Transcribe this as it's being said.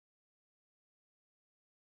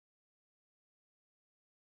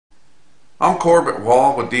I'm Corbett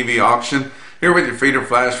Wall with DV Auction, here with your feeder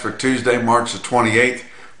flash for Tuesday, March the 28th,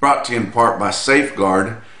 brought to you in part by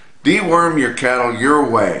Safeguard. Deworm your cattle your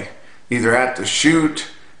way, either at the chute,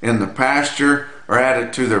 in the pasture, or add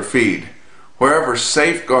it to their feed. Wherever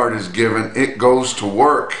Safeguard is given, it goes to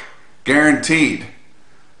work, guaranteed.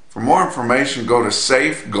 For more information, go to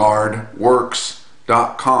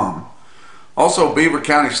safeguardworks.com. Also, Beaver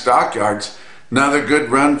County Stockyards, another good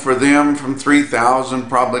run for them from 3,000,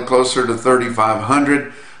 probably closer to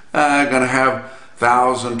 3,500. Going to have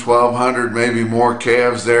 1,000, 1,200, maybe more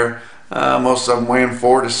calves there. Most of them weighing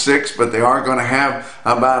 4 to 6, but they are going to have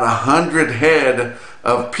about 100 head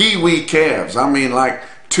of peewee calves. I mean, like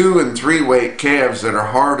 2 and 3 weight calves that are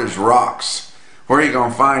hard as rocks. Where are you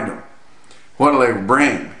going to find them? What do they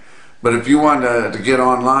bring? But if you want to get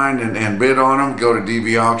online and bid on them, go to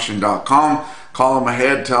dvauction.com. Call them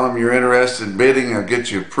ahead, tell them you're interested in bidding, they'll get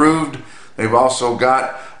you approved. They've also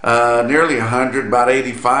got nearly 100, about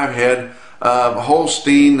 85 head of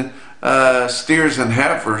Holstein steers and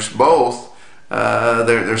heifers, both.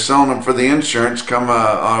 They're selling them for the insurance, come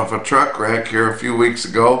off a truck wreck here a few weeks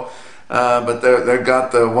ago. But they've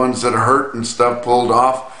got the ones that are hurt and stuff pulled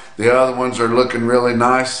off. The other ones are looking really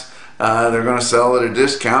nice. They're going to sell at a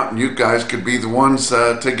discount, and you guys could be the ones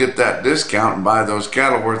to get that discount and buy those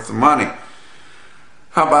cattle worth the money.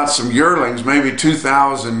 How about some yearlings, maybe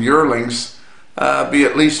 2,000 yearlings, be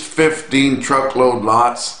at least 15 truckload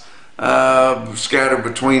lots, scattered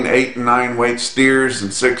between 8 and 9 weight steers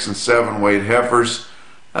and 6 and 7 weight heifers.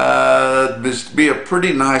 This be a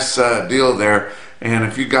pretty nice deal there. And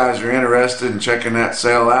if you guys are interested in checking that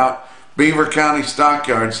sale out, Beaver County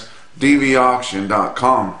Stockyards,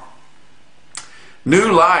 dvauction.com.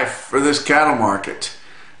 New life for this cattle market.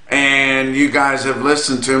 And you guys have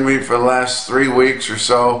listened to me for the last 3 weeks or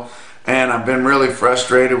so, and I've been really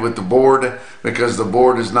frustrated with the board because the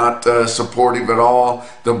board is not supportive at all.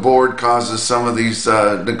 The board causes some of these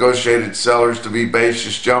negotiated sellers to be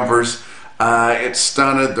basis jumpers. It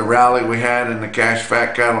stunted the rally we had in the cash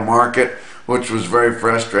fat cattle market, which was very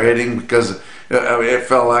frustrating because it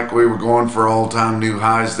felt like we were going for all-time new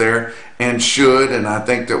highs there, and should, and I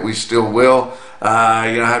think that we still will. I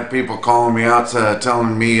had people calling me out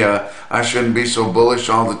telling me I shouldn't be so bullish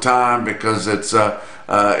all the time because it's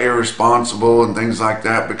irresponsible and things like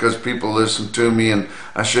that, because people listen to me, and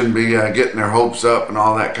I shouldn't be getting their hopes up and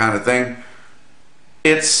all that kind of thing.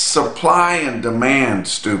 It's supply and demand,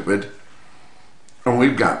 stupid. And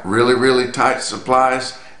we've got really, really tight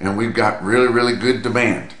supplies, and we've got really, really good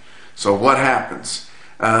demand. So what happens?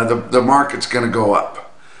 The market's going to go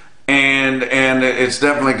up, and it's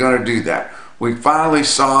definitely going to do that. We finally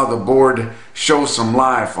saw the board show some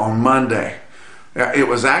life on Monday. It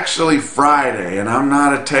was actually Friday, and I'm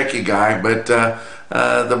not a techie guy, but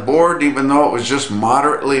the board, even though it was just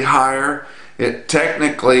moderately higher, it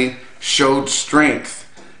technically showed strength.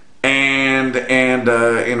 And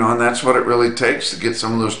that's what it really takes to get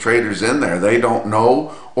some of those traders in there. They don't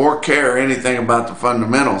know or care anything about the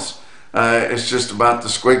fundamentals. It's just about the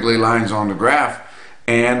squiggly lines on the graph.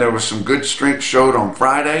 And there was some good strength showed on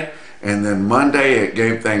Friday. And then Monday, it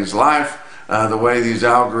gave things life. The way these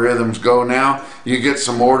algorithms go now, you get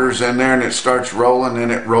some orders in there and it starts rolling,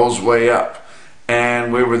 and it rolls way up.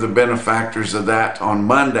 And we were the benefactors of that on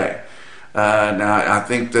Monday. Now, I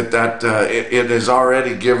think that it has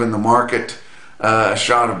already given the market a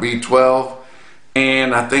shot of B12.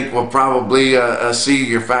 And I think we'll probably see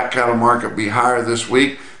your fat cattle market be higher this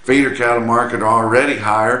week. Feeder cattle market already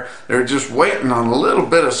higher. They're just waiting on a little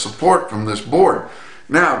bit of support from this board.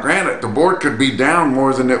 Now, granted, the board could be down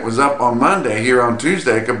more than it was up on Monday. Here on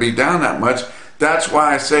Tuesday, it could be down that much. That's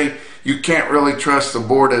why I say you can't really trust the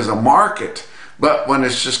board as a market. But when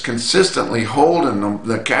it's just consistently holding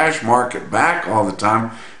the cash market back all the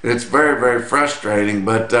time, it's very, very frustrating.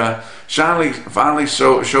 But finally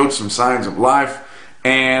showed some signs of life,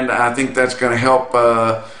 and I think that's going to help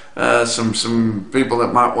some people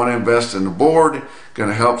that might want to invest in the board, going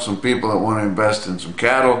to help some people that want to invest in some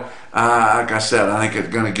cattle. Like I said, I think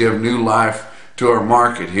it's going to give new life to our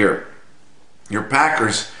market here. Your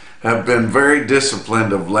packers have been very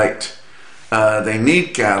disciplined of late. They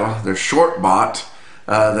need cattle. They're short bought.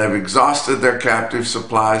 They've exhausted their captive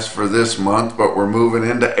supplies for this month, but we're moving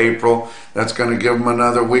into April. That's going to give them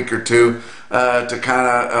another week or two to kind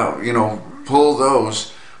of, pull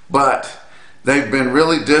those. But they've been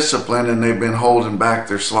really disciplined, and they've been holding back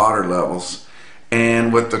their slaughter levels.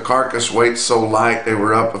 And with the carcass weight so light, they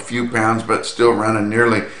were up a few pounds, but still running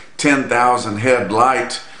nearly 10,000 head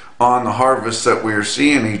light on the harvest that we are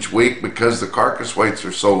seeing each week because the carcass weights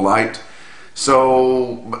are so light.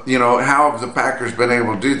 So, you know, how have the Packers been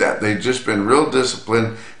able to do that? They've just been real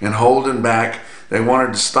disciplined in holding back. They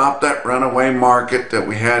wanted to stop that runaway market that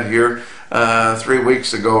we had here 3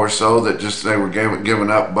 weeks ago or so, that just they were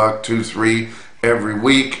giving up $1, $2, $3 every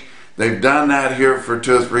week. They've done that here for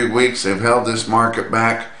 2 or 3 weeks. They've held this market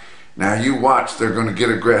back. Now you watch, they're going to get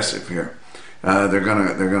aggressive here. They're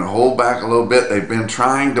gonna hold back a little bit. They've been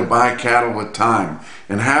trying to buy cattle with time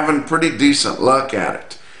and having pretty decent luck at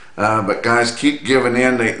it. But guys keep giving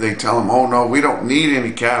in. They tell them, oh no, we don't need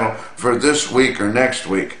any cattle for this week or next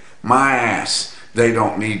week. My ass, they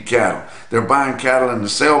don't need cattle. They're buying cattle in the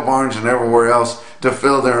sale barns and everywhere else to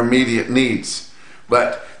fill their immediate needs.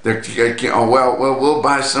 But they're, oh well, we'll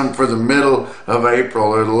buy some for the middle of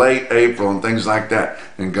April or late April and things like that.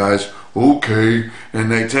 And guys, okay,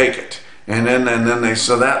 and they take it. And then they,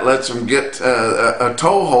 so that lets them get a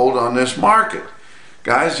toehold on this market.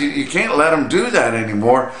 Guys, you can't let them do that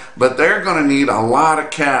anymore, but they're going to need a lot of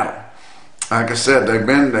cattle. Like I said, they've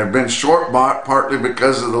been short bought, partly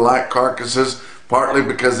because of the light carcasses, partly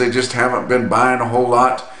because they just haven't been buying a whole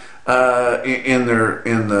lot in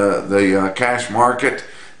the cash market.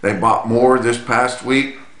 They bought more this past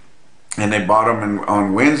week, and they bought them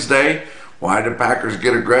on Wednesday. Why did Packers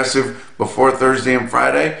get aggressive before Thursday and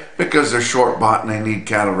Friday? Because they're short bought and they need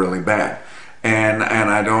cattle really bad. And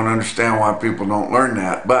I don't understand why people don't learn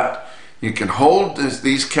that. But you can hold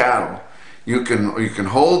these cattle. You can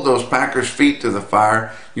hold those Packers' feet to the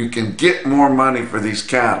fire. You can get more money for these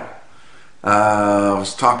cattle. I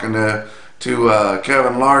was talking to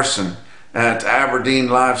Kevin Larson at Aberdeen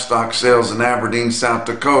Livestock Sales in Aberdeen, South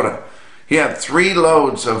Dakota. He had 3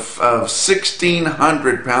 loads of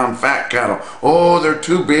 1,600-pound fat cattle. Oh, they're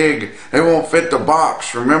too big. They won't fit the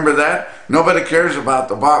box. Remember that? Nobody cares about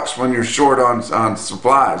the box when you're short on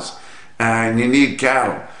supplies and you need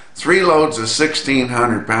cattle. 3 loads of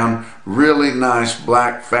 1,600-pound, really nice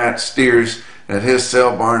black fat steers at his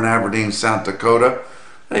sale barn in Aberdeen, South Dakota.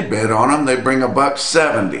 They bid on them. They bring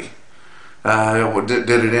 $170. Did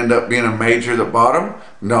it end up being a major that bought them?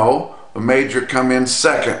 No. A major come in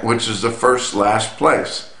second, which is the first last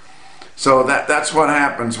place. So that's what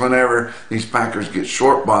happens whenever these Packers get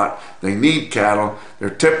short bought. They need cattle. They're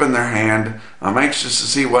tipping their hand. I'm anxious to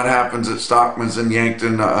see what happens at Stockman's in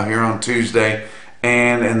Yankton here on Tuesday.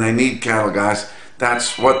 And they need cattle, guys.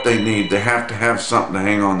 That's what they need. They have to have something to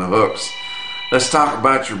hang on the hooks. Let's talk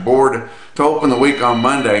about your board. To open the week on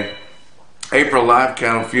Monday, April live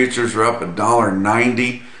cattle futures are up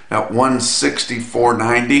 $1.90 at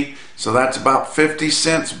 $164.90. So that's about 50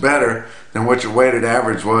 cents better than what your weighted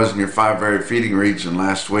average was in your 5 area feeding region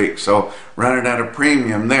last week. So running at a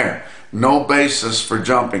premium there. No basis for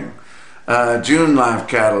jumping. June live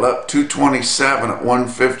cattle up 227 at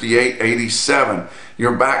 158.87.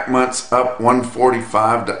 Your back months up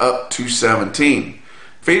 145 to up 217.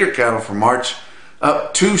 Feeder cattle for March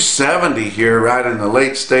up 270 here right in the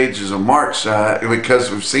late stages of March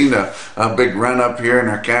because we've seen a big run up here in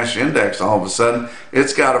our cash index all of a sudden.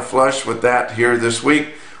 It's got a flush with that here this week.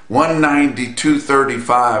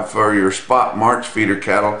 192.35 for your spot March feeder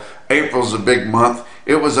cattle. April's a big month.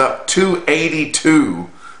 It was up 282.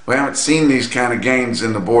 We haven't seen these kind of gains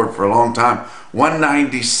in the board for a long time.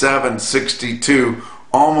 197.62,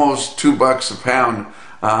 almost $2 a pound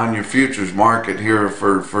on your futures market here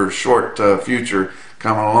for short future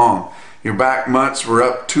coming along. Your back months were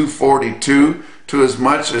up 242 to as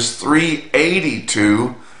much as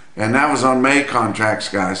 382, and that was on May contracts,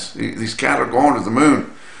 guys. These cattle are going to the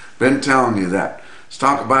moon. Been telling you that. Let's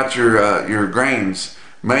talk about your grains.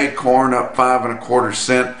 May corn up 5 1/4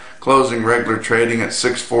 cents, closing regular trading at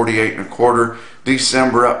 6.48 1/4.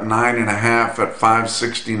 December up 9 1/2 at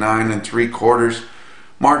 5.69 3/4.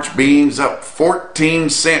 March beans up 14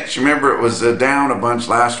 cents. You remember it was down a bunch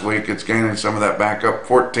last week. It's gaining some of that back up.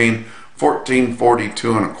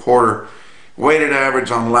 14.42 1/4. Weighted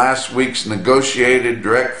average on last week's negotiated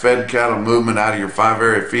direct fed cattle movement out of your 5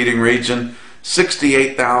 area feeding region,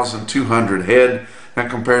 68,200 head.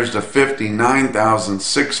 That compares to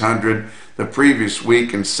 59,600 the previous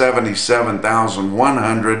week and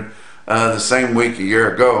 77,100 the same week a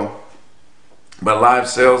year ago. But live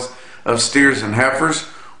sales of steers and heifers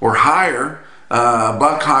were higher, a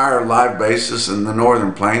buck higher live basis in the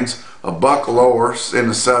northern plains, a buck lower in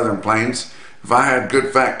the southern plains. If I had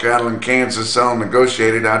good fat cattle in Kansas selling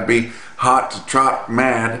negotiated, I'd be hot to trot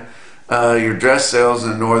mad. Your dress sales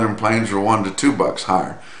in the northern plains were $1 to $2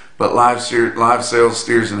 higher. But live sales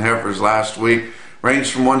steers and heifers last week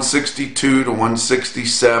ranged from 162 to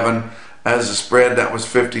 167. As a spread, that was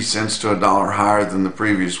 50 cents to $1 higher than the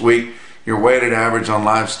previous week. Your weighted average on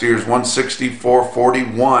live steers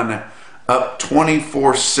 164.41, up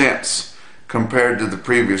 24 cents compared to the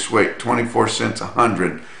previous week, 24 cents a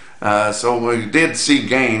hundred. So we did see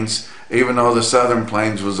gains, even though the Southern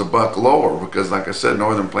Plains was a buck lower, because like I said,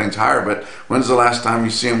 Northern Plains higher. But when's the last time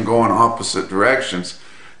you see them go in opposite directions?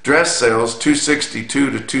 Dress sales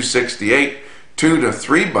 262 to 268, 2 to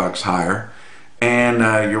 3 bucks higher. And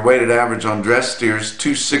your weighted average on dress steers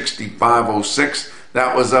 265.06.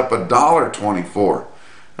 That was up $1.24.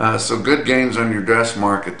 So good gains on your dress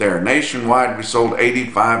market there. Nationwide, we sold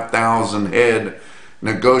 85,000 head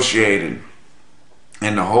negotiated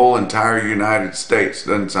in the whole entire United States.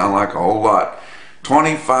 Doesn't sound like a whole lot.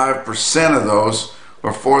 25% of those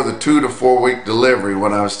were for the 2 to 4 week delivery,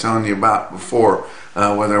 what I was telling you about before,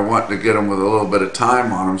 where they're wanting to get them with a little bit of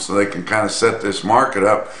time on them so they can kind of set this market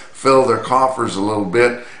up, fill their coffers a little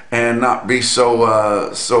bit, and not be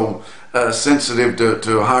so sensitive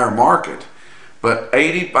to a higher market. But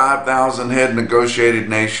 85,000 head negotiated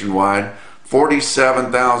nationwide,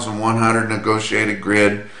 47,100 negotiated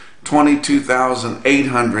grid,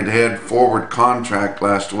 22,800 head forward contract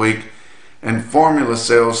last week, and formula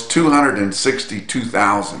sales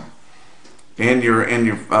 262,000. In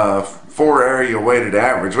your 4 area weighted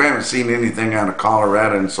average, we haven't seen anything out of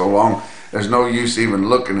Colorado in so long. There's no use even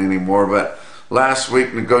looking anymore. But last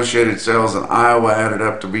week negotiated sales in Iowa added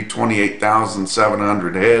up to be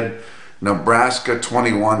 28,700 head. Nebraska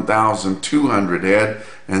 21,200 head,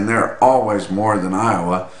 and they're always more than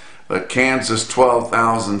Iowa. But Kansas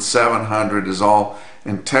 12,700 is all.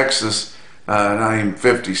 In Texas, not even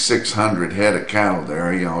 5,600 head of cattle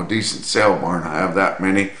there. You know, a decent sale barn. I have that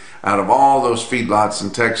many out of all those feedlots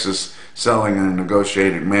in Texas selling in a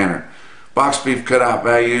negotiated manner. Box beef cutout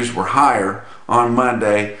values were higher on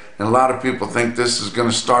Monday, and a lot of people think this is going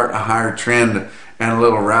to start a higher trend and a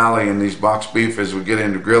little rally in these box beef as we get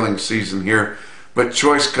into grilling season here. But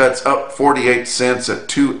choice cuts up 48 cents at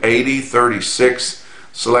 280.36.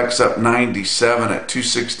 Selects up 97 at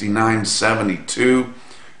 269.72.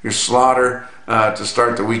 Your slaughter to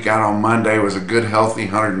start the week out on Monday was a good healthy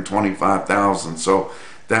 125,000. So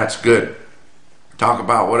that's good. Talk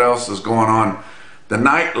about what else is going on. The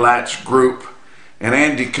Night Latch Group and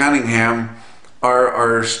Andy Cunningham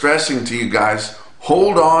are stressing to you guys,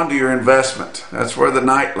 hold on to your investment. That's where the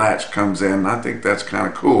Night Latch comes in. I think that's kind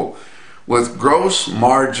of cool. With gross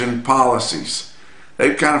margin policies.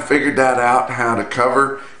 They've kind of figured that out, how to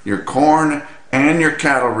cover your corn and your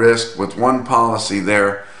cattle risk with one policy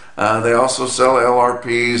there. They also sell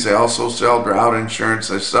LRPs. They also sell drought insurance.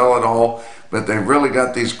 They sell it all, but they've really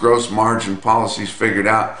got these gross margin policies figured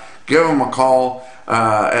out. Give them a call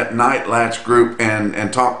at Night Latch Group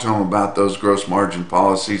and talk to them about those gross margin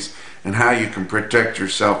policies and how you can protect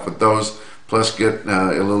yourself with those, plus get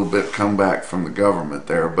a little bit comeback from the government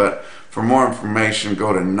there. But for more information,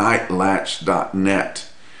 go to nightlatch.net.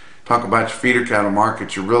 Talk about your feeder cattle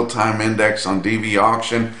market, your real-time index on DV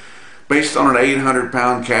auction, based on an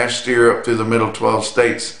 800-pound cash steer up through the middle 12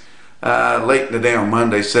 states. Late in the day on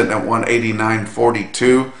Monday, sitting at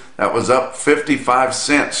 189.42. That was up 55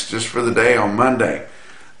 cents just for the day on Monday.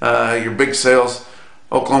 Your big sales,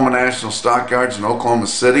 Oklahoma National Stockyards in Oklahoma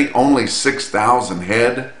City, only 6,000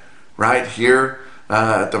 head right here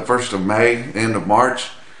at the 1st of May, end of March.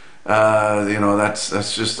 You know,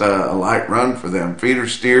 that's just a light run for them. Feeder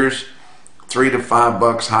steers, 3 to 5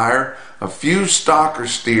 bucks higher. A few stocker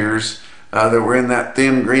steers that were in that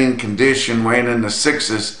thin green condition, weighing in the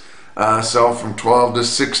 6s, sell from $12 to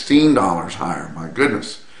 $16 higher. My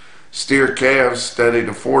goodness. Steer calves steady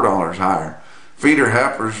to $4 higher. Feeder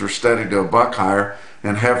heifers were steady to $1 higher,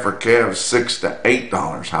 and heifer calves $6 to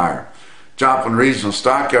 $8 higher. Joplin Regional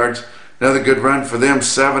Stockyards, another good run for them,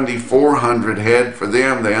 7,400 head for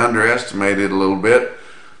them. They underestimated a little bit.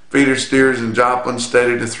 Feeder steers in Joplin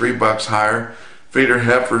steady to $3 higher. Feeder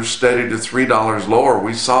heifers steady to $3 lower.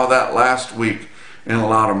 We saw that last week in a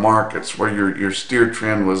lot of markets where your steer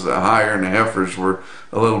trend was higher and the heifers were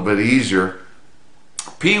a little bit easier.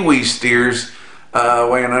 Pee-wee steers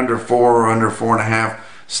weighing under 4 or under 4.5,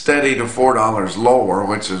 steady to $4 lower,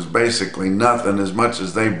 which is basically nothing. As much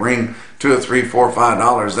as they bring $2 or $3, $4,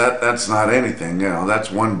 $5, that's not anything. You know,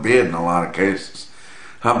 that's one bid in a lot of cases.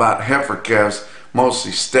 How about heifer calves?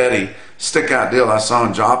 Mostly steady. Stick out deal I saw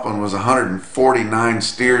in Joplin was 149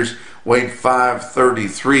 steers, weighed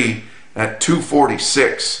 533 at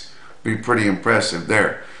 246. Be pretty impressive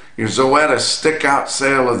there. Your Zoetta stick out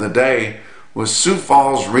sale of the day was Sioux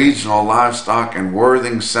Falls Regional Livestock in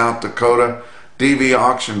Worthing, South Dakota. DV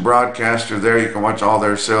Auction broadcaster there. You can watch all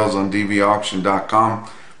their sales on dvauction.com.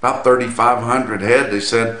 About 3,500 head, they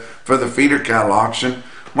said, for the feeder cattle auction.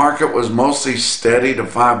 Market was mostly steady to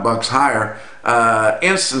 $5 higher.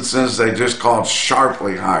 instances they just called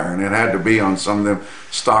sharply higher, and it had to be on some of them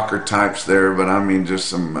stalker types there, but I mean just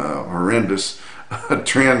some horrendous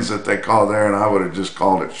trends that they call there, and I would have just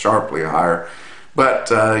called it sharply higher. But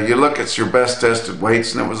you look at your best tested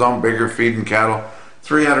weights, and it was on bigger feeding cattle.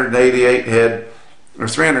 388 head, or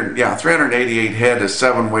 388 head of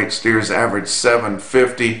 7-weight steers, average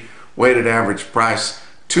 750, weighted average price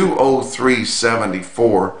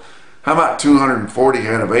 203.74. How about 240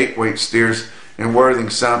 head of 8-weight steers in Worthing,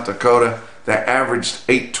 South Dakota, that averaged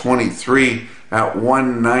 823 at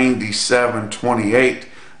 197.28.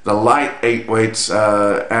 The light 8 weights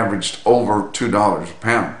averaged over $2 a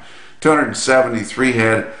pound. 273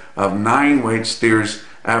 head of 9-weight steers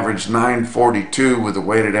averaged 942 with a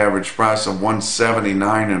weighted average price of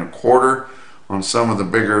 179.25. On some of the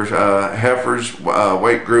bigger heifers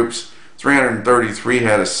weight groups, 333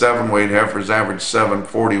 head of 7-weight heifers averaged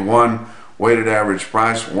 741, weighted average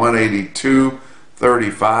price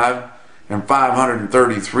 182.35, and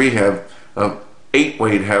 533 head of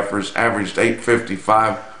 8-weight heifers averaged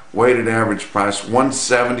 855, weighted average price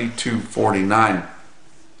 172.49.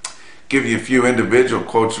 Give you a few individual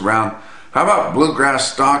quotes around. How about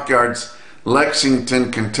Bluegrass Stockyards,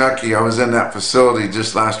 Lexington, Kentucky? I was in that facility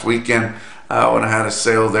just last weekend when I had a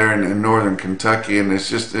sale there in northern Kentucky, and it's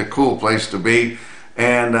just a cool place to be.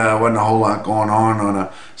 And wasn't a whole lot going on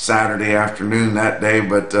a Saturday afternoon that day,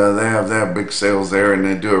 but they have big sales there, and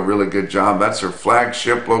they do a really good job. That's their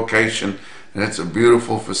flagship location, and it's a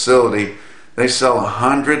beautiful facility. They sell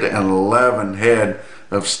 111 head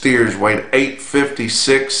of steers, weighed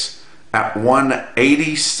 856 at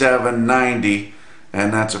 187.90,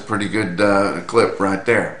 and that's a pretty good clip right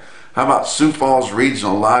there. How about Sioux Falls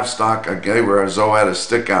Regional Livestock? I gave her a Zoetta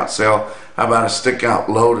stick-out sale. How about a stick-out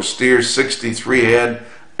load of steers? 63 head,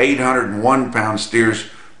 801-pound steers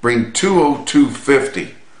bring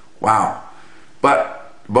 202.50. Wow.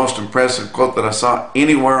 But the most impressive quote that I saw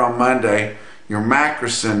anywhere on Monday, your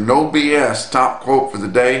Mackerson No BS top quote for the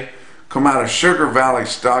day, come out of Sugar Valley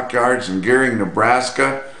Stockyards in Gearing,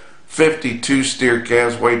 Nebraska. 52 steer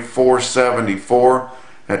calves weighed 474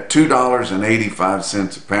 at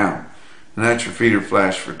 $2.85 a pound. And that's your feeder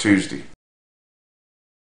flash for Tuesday.